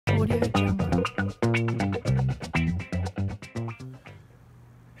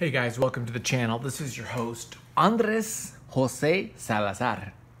Hey guys, welcome to the channel. This is your host, Andres Jose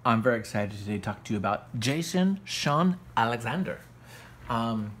Salazar. I'm very excited today to talk to you about Shawn Alexander.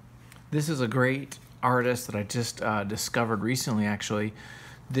 This is a great artist that I just discovered recently, actually.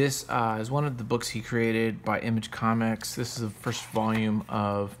 This is one of the books he created by Image Comics. This is the first volume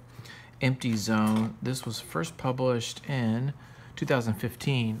of Empty Zone. This was first published in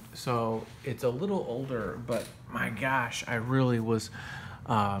 2015, so it's a little older, but my gosh, I really was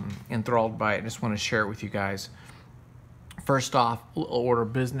enthralled by it. I just want to share it with you guys. First off, order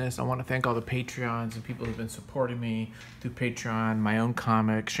of business. I want to thank all the Patreons and people who've been supporting me through Patreon, my own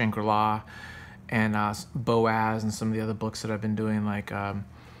comic, Shangri-La, and Boaz, and some of the other books that I've been doing, like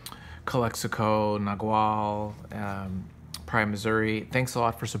Calexico, Nagual, Prime Missouri. Thanks a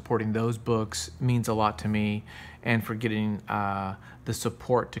lot for supporting those books. It means a lot to me, and for getting the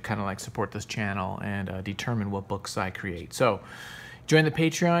support to kind of like support this channel and determine what books I create. So join the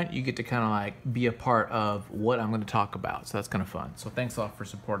Patreon, you get to kind of like be a part of what I'm going to talk about. So that's kind of fun. So thanks a lot for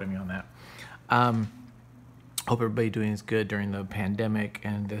supporting me on that. Hope everybody doing is good during the pandemic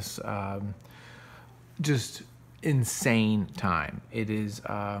and this just insane time. It is,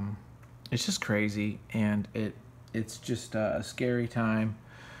 it's just crazy, and it's just a scary time.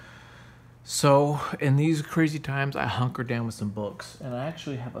 So in these crazy times, I hunker down with some books, and I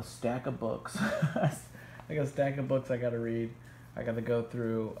actually have a stack of books. I got a stack of books I got to read. I got to go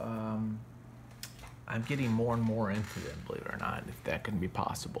through. I'm getting more and more into them, believe it or not, if that can be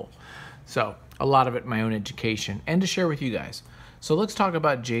possible. So a lot of it my own education and to share with you guys. So let's talk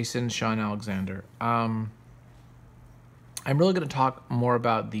about Shawn Alexander. I'm really going to talk more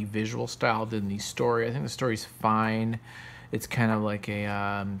about the visual style than the story. I think the story's fine. It's kind of like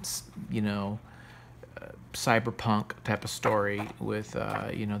a, cyberpunk type of story with,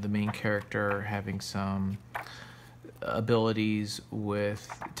 the main character having some abilities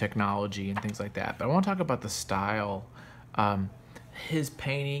with technology and things like that. But I want to talk about the style. His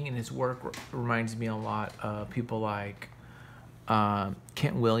painting and his work reminds me a lot of people like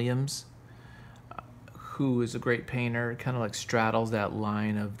Kent Williams, who is a great painter, kind of like straddles that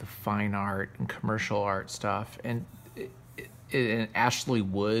line of the fine art and commercial art stuff, and Ashley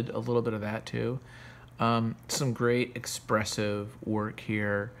Wood, a little bit of that too. Some great expressive work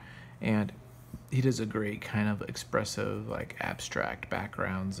here, and he does a great kind of expressive, like abstract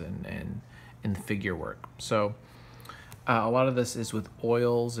backgrounds and figure work. So a lot of this is with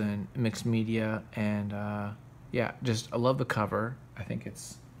oils and mixed media, and yeah, just I love the cover. I think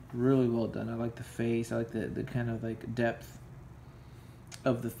it's really well done. I like the face. I like the kind of like depth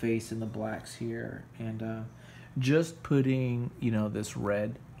of the face and the blacks here, and just putting this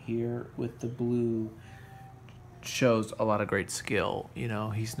red here with the blue shows a lot of great skill.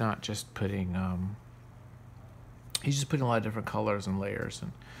 He's not just putting he's just putting a lot of different colors and layers,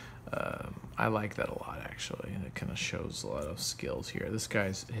 and I like that a lot, actually, and it kind of shows a lot of skills here. This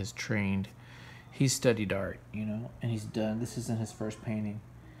guy's trained, he's studied art, and he's done. This isn't his first painting,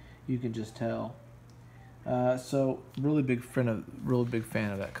 you can just tell. So really big fan of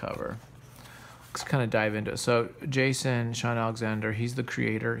that cover. Let's kind of dive into it. So Shawn Alexander, he's the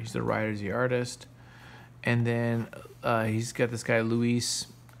creator, he's the writer, he's the artist. And then he's got this guy, Luis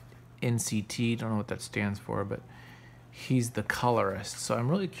NCT. Don't know what that stands for, but he's the colorist. So I'm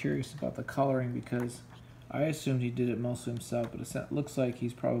really curious about the coloring, because I assumed he did it mostly himself, but it looks like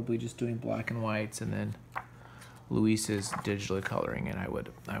he's probably just doing black and whites, and then Luis is digitally coloring it, I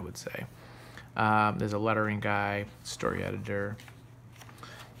would say. There's a lettering guy, story editor.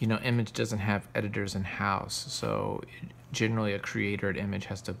 Image doesn't have editors in-house, so generally a creator at Image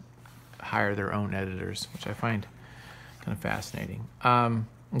has to hire their own editors, which I find kind of fascinating.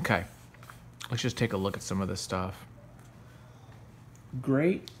 Okay, let's just take a look at some of this stuff.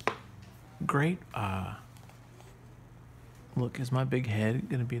 Great. Look, is my big head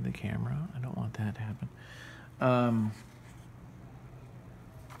gonna be in the camera? I don't want that to happen.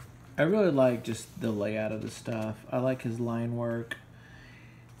 I really like just the layout of the stuff. I like his line work.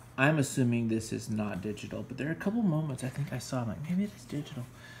 I'm assuming this is not digital, but there are a couple moments I think I saw, like, maybe it's digital.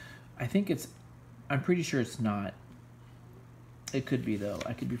 I'm pretty sure it's not. It could be, though.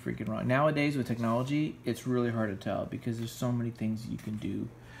 I could be freaking wrong. Nowadays, with technology, it's really hard to tell, because there's so many things you can do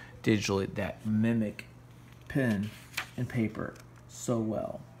digitally that mimic pen and paper so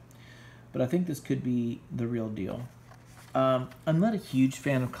well. But I think this could be the real deal. I'm not a huge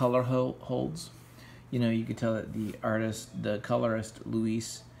fan of color holds. You could tell that the colorist,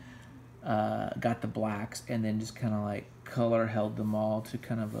 Luis, got the blacks and then just kind of like color held them all to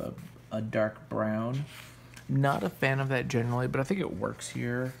kind of a dark brown. Not a fan of that generally, but I think it works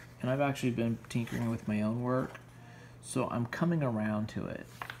here. and I've actually been tinkering with my own work, so I'm coming around to it.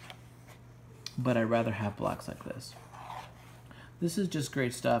 But I'd rather have blacks like this. This is just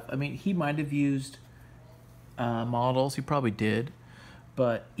great stuff. I mean, he might have used models. He probably did.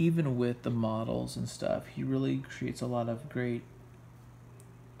 But even with the models and stuff, he really creates a lot of great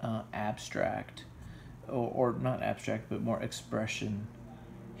abstract, or not abstract, but more expression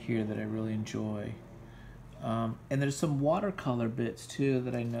here that I really enjoy. And there's some watercolor bits too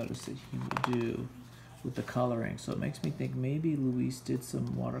that I noticed that he will do with the coloring. So it makes me think maybe Luis did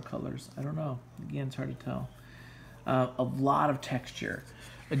some watercolors. I don't know. Again, it's hard to tell. A lot of texture.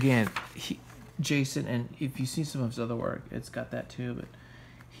 Again, Jason, and if you see some of his other work, it's got that too, but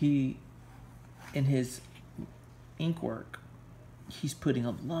he, in his ink work, he's putting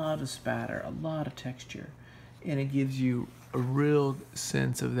a lot of spatter, a lot of texture, and it gives you a real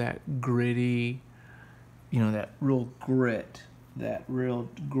sense of that gritty, that real grit, that real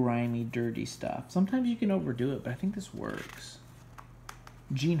grimy, dirty stuff. Sometimes you can overdo it, but I think this works.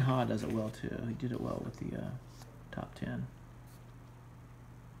 Gene Ha does it well too. He did it well with the top 10.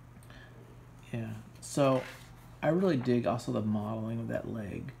 Yeah, so I really dig also the modeling of that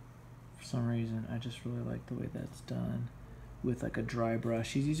leg. For some reason, I just really like the way that's done with like a dry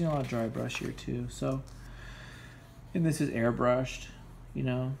brush. He's using a lot of dry brush here too. So, and this is airbrushed,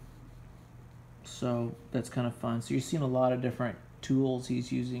 so that's kind of fun. So you're seeing a lot of different tools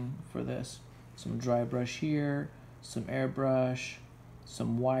he's using for this. Some dry brush here, some airbrush,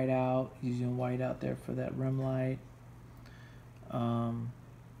 some whiteout. He's using whiteout there for that rim light.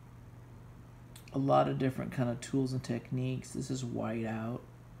 A lot of different kind of tools and techniques. This is whiteout,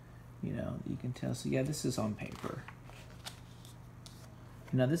 you can tell. So yeah, this is on paper.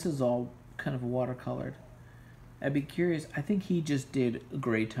 Now this is all kind of watercolored. I'd be curious. I think he just did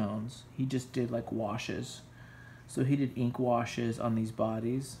gray tones. He just did like washes. So he did ink washes on these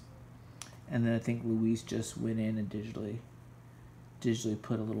bodies, and then I think Luis just went in and digitally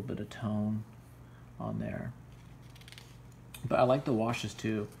put a little bit of tone on there. But I like the washes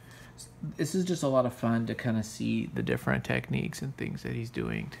too. This is just a lot of fun to kind of see the different techniques and things that he's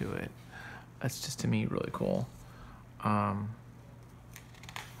doing to it. That's just, to me, really cool.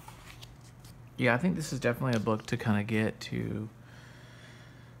 Yeah, I think this is definitely a book to kind of get to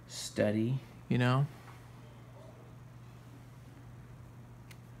study, I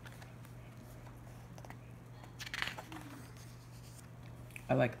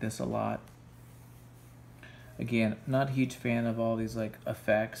like this a lot. Again, not a huge fan of all these like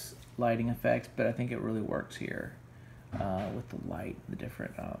effects, lighting effects, but I think it really works here with the light, the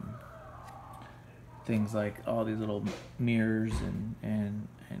different things like all these little mirrors and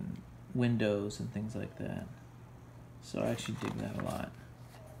windows and things like that. So I actually dig that a lot.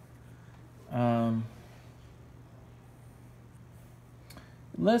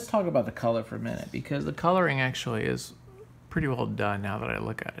 Let's talk about the color for a minute, because the coloring actually is pretty well done now that I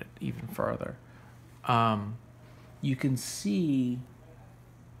look at it even further. You can see,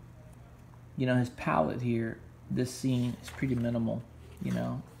 his palette here. This scene is pretty minimal,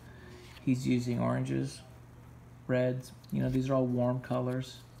 He's using oranges, reds, these are all warm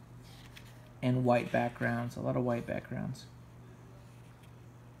colors, and white backgrounds, a lot of white backgrounds.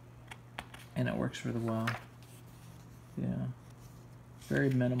 And it works really well. Yeah.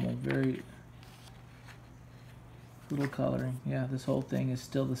 Very minimal, very little coloring. Yeah, this whole thing is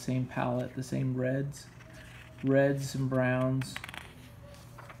still the same palette, the same reds and browns,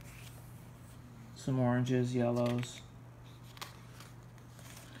 some oranges, yellows.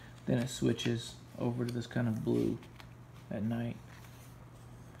 Then it switches over to this kind of blue at night.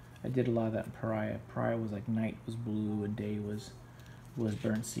 I did a lot of that in Pariah. Pariah was like night was blue and day was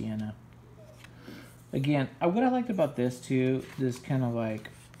burnt sienna. Again, what I liked about this too, this kind of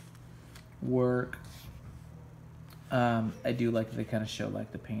like work, I do like that they kind of show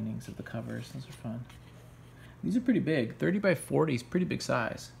like the paintings of the covers. Those are fun. These are pretty big. 30 by 40 is pretty big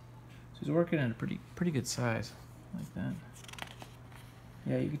size. So he's working at a pretty good size like that.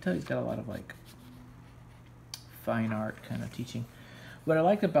 Yeah, you can tell he's got a lot of like fine art kind of teaching. What I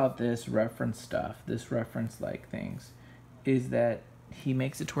like about this reference stuff, this reference like things, is that he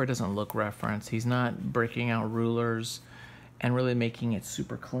makes it to where it doesn't look reference. He's not breaking out rulers and really making it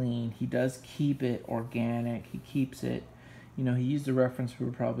super clean. He does keep it organic. He keeps it, he used the reference for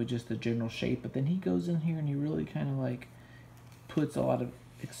probably just the general shape, but then he goes in here and he really kind of like puts a lot of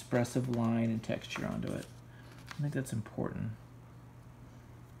expressive line and texture onto it. I think that's important,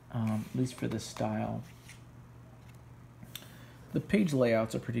 at least for this style. The page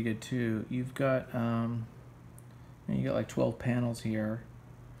layouts are pretty good too. You've got you got like 12 panels here.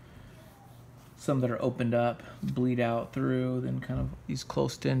 some that are opened up, bleed out through, then kind of these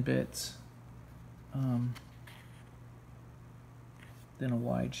closed-in bits. Then a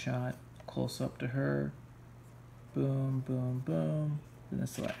wide shot, close up to her. Boom, boom, boom. Then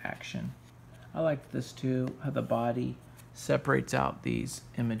this little action. I liked this too, how the body separates out these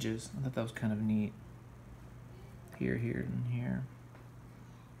images. I thought that was kind of neat. Here, here, and here.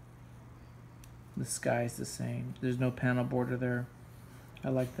 The sky's the same. There's no panel border there. I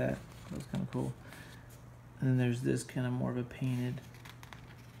like that. That was kind of cool. And then there's this kind of more of a painted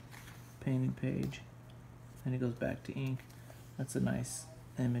page. And it goes back to ink. That's a nice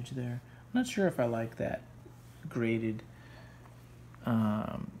image there. I'm not sure if I like that graded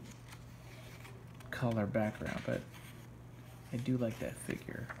color background, but I do like that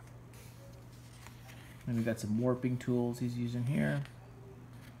figure. And we've got some warping tools he's using here.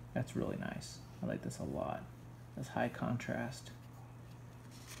 That's really nice. I like this a lot. That's high contrast.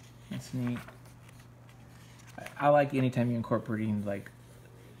 That's neat. I like anytime you're incorporating like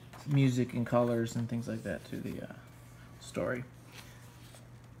music and colors and things like that to the story.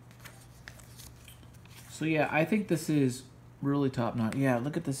 So yeah, I think this is really top notch. Yeah,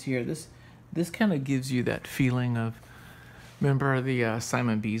 look at this here. This kind of gives you that feeling of, remember the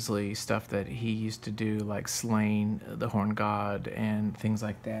Simon Beasley stuff that he used to do, like Slain, the Horn God, and things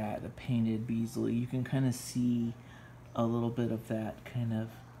like that, the painted Beasley. You can kind of see a little bit of that kind of,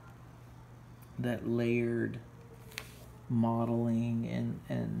 that layered modeling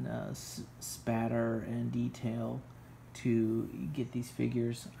and spatter and detail to get these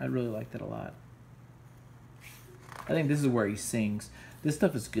figures. I really liked it a lot. I think this is where he sings. This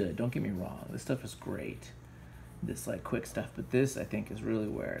stuff is good, don't get me wrong. This stuff is great. This like quick stuff, but this I think is really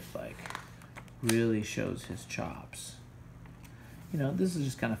where it like really shows his chops. You know, this is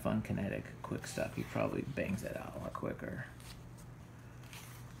just kind of fun, kinetic, quick stuff. He probably bangs that out a lot quicker.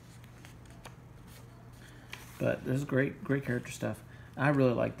 But there's great character stuff. I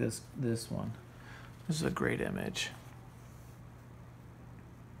really like this one. This is a great image.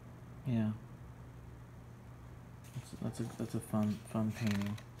 Yeah. That's a fun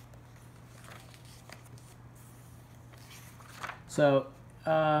painting. So,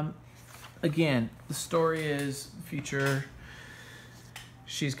 again, the story is future.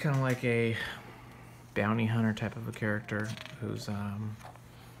 She's kind of like a bounty hunter type of a character who's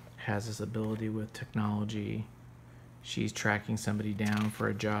has this ability with technology. She's tracking somebody down for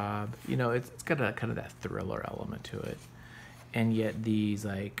a job. You know, it's got a kind of that thriller element to it, and yet these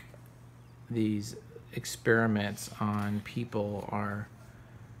experiments on people are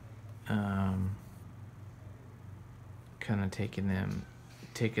kind of taking them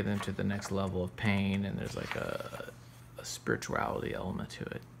to the next level of pain, and there's like a spirituality element to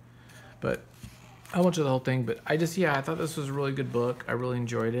it. But I won't show the whole thing, but I thought this was a really good book. I really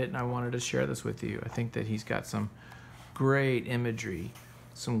enjoyed it, and I wanted to share this with you. I think that he's got some great imagery,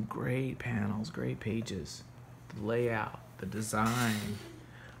 some great panels, great pages, the layout, the design.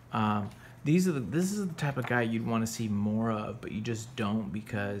 This is the type of guy you'd want to see more of, but you just don't,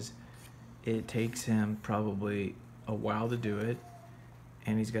 because it takes him probably a while to do it,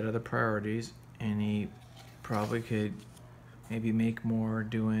 and he's got other priorities, and he probably could maybe make more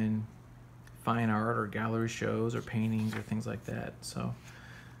doing fine art or gallery shows or paintings or things like that. So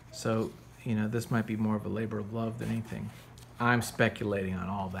you know, this might be more of a labor of love than anything. I'm speculating on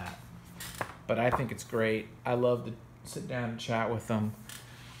all that, but I think it's great. I love to sit down and chat with him.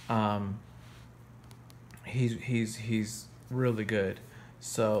 He's really good.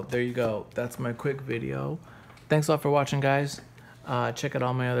 So there you go. That's my quick video. Thanks a lot for watching, guys. Check out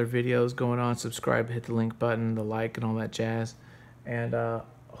all my other videos going on. Subscribe, hit the link button, the like, and all that jazz. And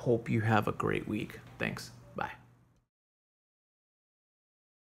hope you have a great week. Thanks.